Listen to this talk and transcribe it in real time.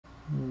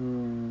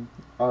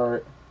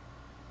art.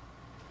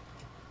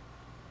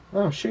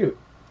 Oh shoot.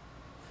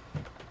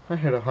 I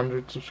hit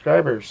 100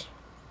 subscribers.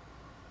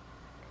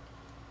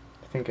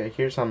 I think I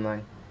hear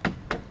something.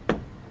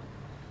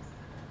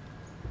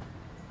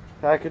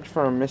 Package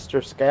from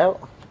Mr.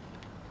 Scout.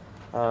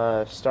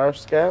 Star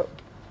Scout.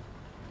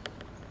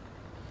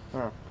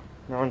 Oh,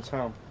 no one's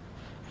home.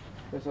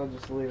 Guess I'll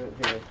just leave it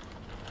here.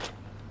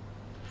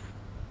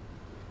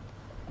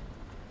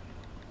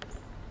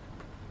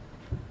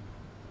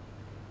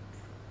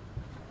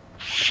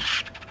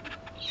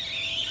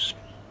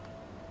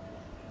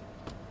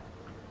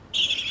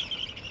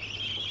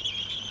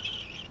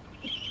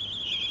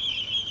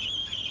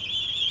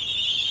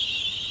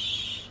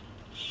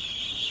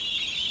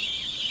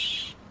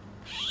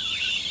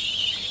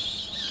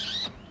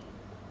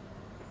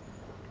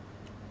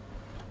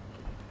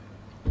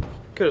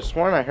 Could have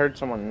sworn I heard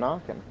someone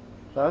knocking.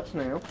 That's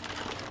new.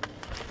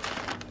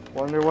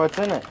 Wonder what's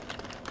in it.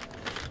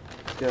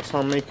 Guess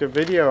I'll make a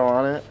video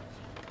on it.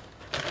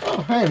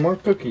 Oh, hey, more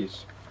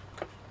cookies.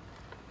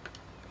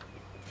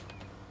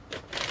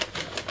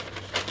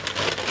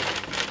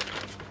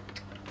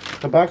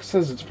 The box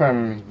says it's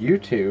from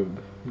YouTube,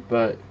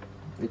 but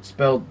it's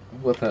spelled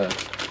with a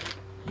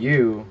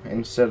U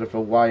instead of a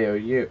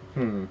Y-O-U.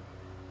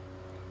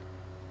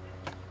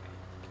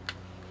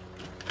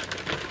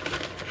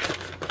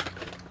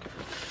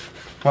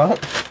 Well,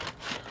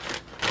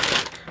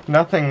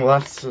 nothing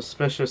less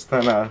suspicious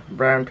than a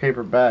brown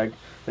paper bag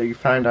that you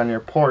find on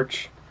your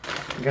porch.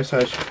 I guess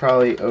I should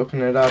probably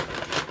open it up.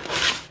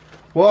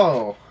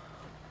 Whoa!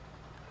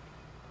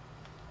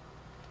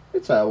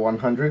 It's a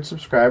 100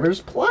 subscribers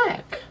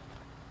plaque.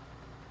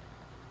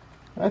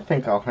 I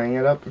think I'll hang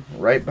it up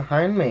right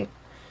behind me.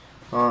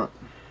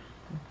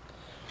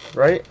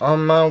 Right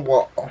on my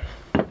wall.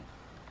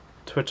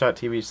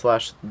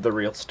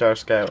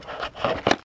 Twitch.tv/TheRealStarScout.